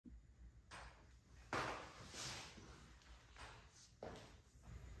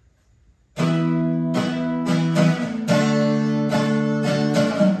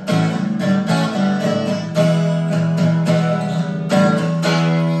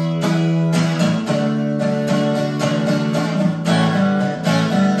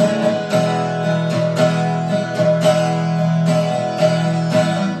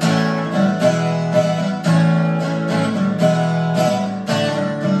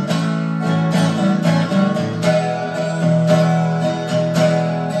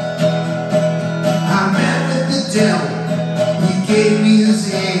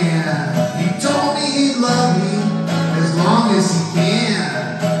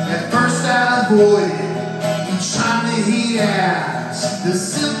avoid it each time that he asks the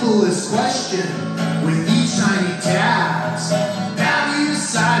simplest question with each time he taps. Have you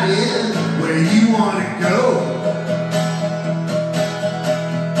decided where you want to go?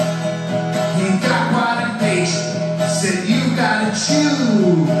 He got quite impatient, said you gotta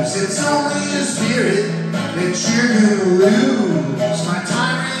choose. It's only your spirit that you're gonna lose. My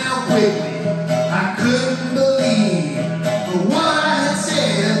time ran out quickly, I couldn't believe but what I had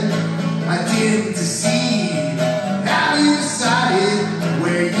said, I didn't deceive. Have you decided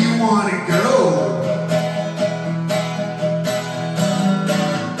where you want to go?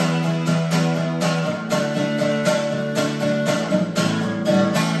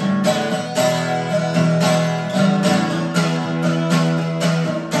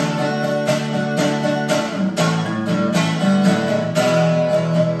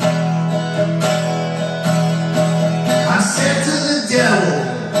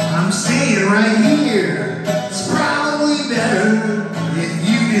 I'm staying right here. It's probably better if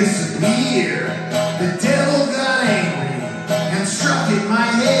you disappear. The devil got angry and struck at my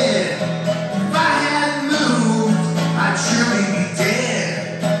head. If I hadn't moved, I'd surely be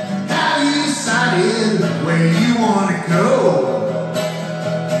dead. Have you decided where you want to go?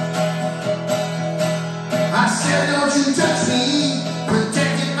 I said, don't you touch me,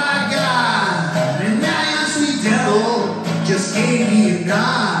 protected by God. And now your sweet devil just gave me a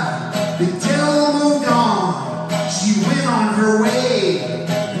nod. The devil moved on, she went on her way,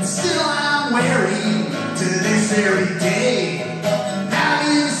 and still I'm wary to this very day.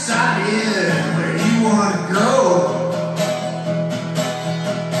 Have you decided where you want to go?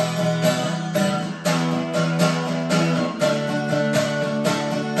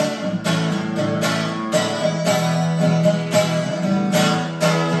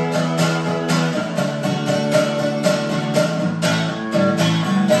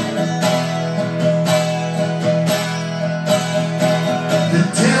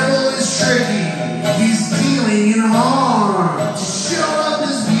 He's dealing in harm. To show up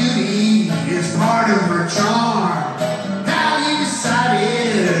his beauty is part of her charm. Have you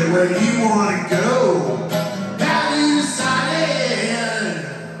decided where you want to go?